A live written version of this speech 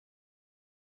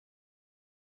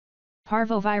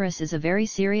Parvovirus is a very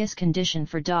serious condition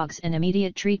for dogs and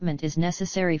immediate treatment is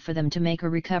necessary for them to make a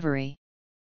recovery.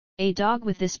 A dog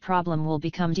with this problem will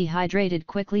become dehydrated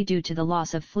quickly due to the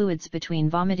loss of fluids between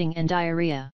vomiting and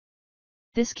diarrhea.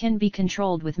 This can be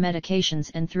controlled with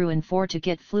medications and through and to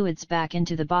get fluids back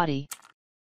into the body.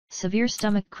 Severe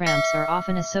stomach cramps are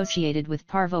often associated with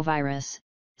parvovirus,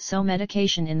 so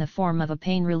medication in the form of a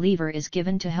pain reliever is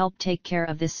given to help take care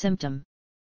of this symptom.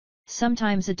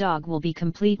 Sometimes a dog will be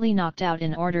completely knocked out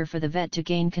in order for the vet to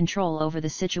gain control over the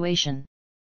situation.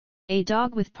 A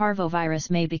dog with parvovirus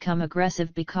may become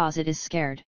aggressive because it is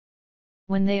scared.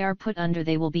 When they are put under,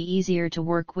 they will be easier to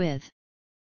work with.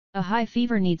 A high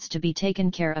fever needs to be taken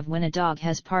care of when a dog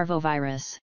has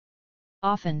parvovirus.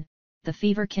 Often, the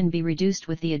fever can be reduced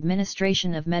with the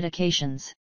administration of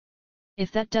medications.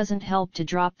 If that doesn't help to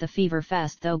drop the fever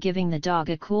fast, though, giving the dog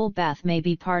a cool bath may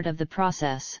be part of the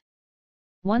process.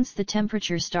 Once the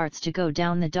temperature starts to go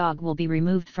down, the dog will be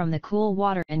removed from the cool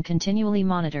water and continually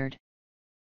monitored.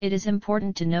 It is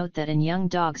important to note that in young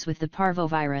dogs with the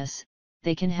parvovirus,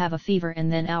 they can have a fever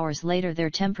and then hours later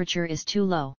their temperature is too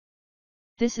low.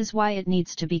 This is why it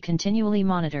needs to be continually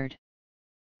monitored.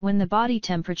 When the body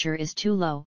temperature is too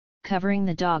low, covering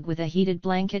the dog with a heated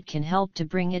blanket can help to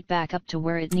bring it back up to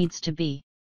where it needs to be.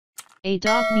 A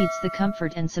dog needs the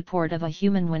comfort and support of a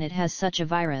human when it has such a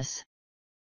virus.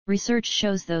 Research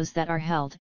shows those that are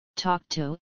held, talked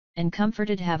to, and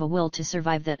comforted have a will to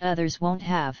survive that others won't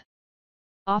have.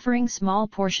 Offering small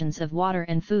portions of water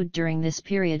and food during this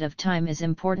period of time is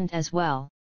important as well.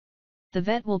 The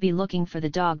vet will be looking for the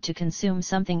dog to consume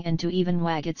something and to even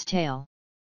wag its tail.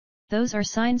 Those are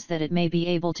signs that it may be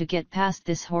able to get past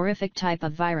this horrific type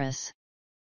of virus.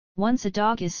 Once a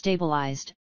dog is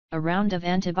stabilized, a round of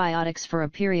antibiotics for a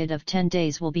period of 10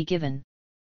 days will be given.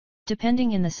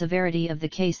 Depending on the severity of the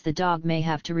case, the dog may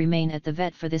have to remain at the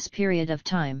vet for this period of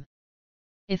time.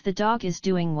 If the dog is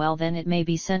doing well, then it may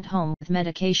be sent home with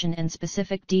medication and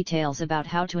specific details about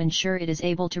how to ensure it is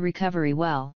able to recover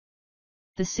well.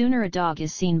 The sooner a dog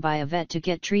is seen by a vet to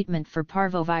get treatment for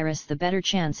parvovirus, the better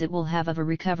chance it will have of a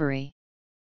recovery.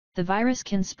 The virus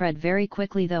can spread very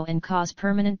quickly though and cause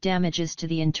permanent damages to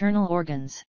the internal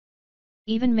organs.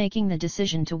 Even making the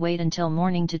decision to wait until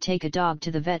morning to take a dog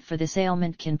to the vet for this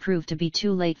ailment can prove to be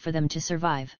too late for them to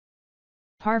survive.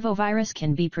 Parvovirus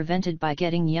can be prevented by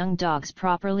getting young dogs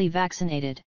properly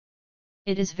vaccinated.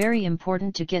 It is very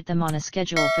important to get them on a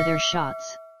schedule for their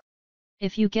shots.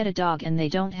 If you get a dog and they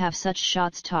don't have such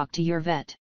shots, talk to your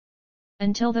vet.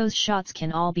 Until those shots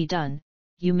can all be done,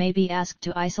 you may be asked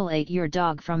to isolate your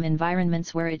dog from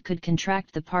environments where it could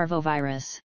contract the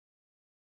parvovirus.